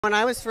When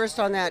I was first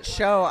on that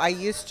show, I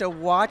used to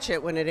watch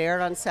it when it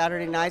aired on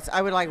Saturday nights.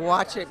 I would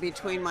watch it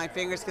between my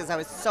fingers because I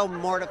was so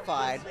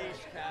mortified.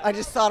 I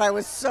just thought I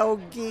was so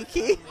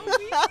geeky.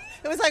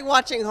 It was like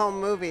watching home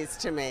movies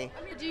to me.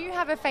 Do you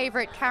have a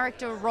favorite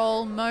character,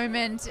 role,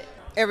 moment?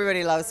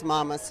 Everybody loves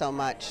Mama so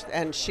much,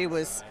 and she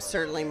was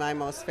certainly my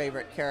most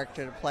favorite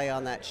character to play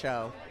on that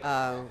show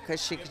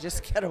because she could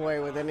just get away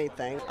with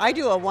anything. I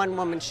do a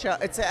one-woman show.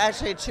 It's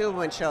actually a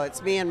two-woman show.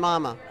 It's me and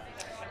Mama.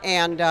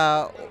 And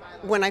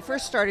when I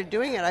first started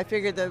doing it, I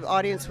figured the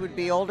audience would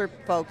be older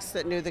folks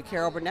that knew the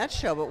Carol Burnett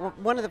show. But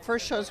one of the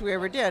first shows we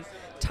ever did,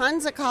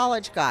 tons of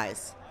college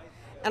guys.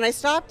 And I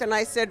stopped and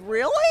I said,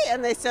 really?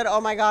 And they said, oh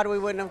my God, we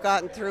wouldn't have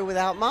gotten through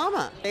without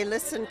Mama. They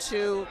listened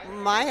to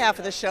my half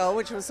of the show,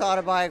 which was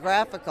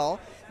autobiographical.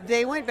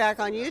 They went back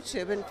on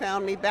YouTube and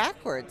found me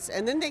backwards.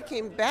 And then they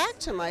came back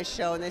to my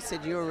show and they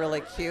said, you were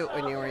really cute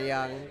when you were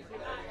young.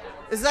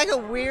 It's like a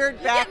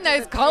weird back. You're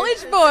getting those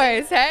college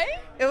boys, hey?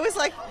 It was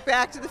like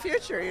Back to the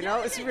Future, you know?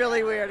 It was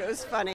really weird. It was funny.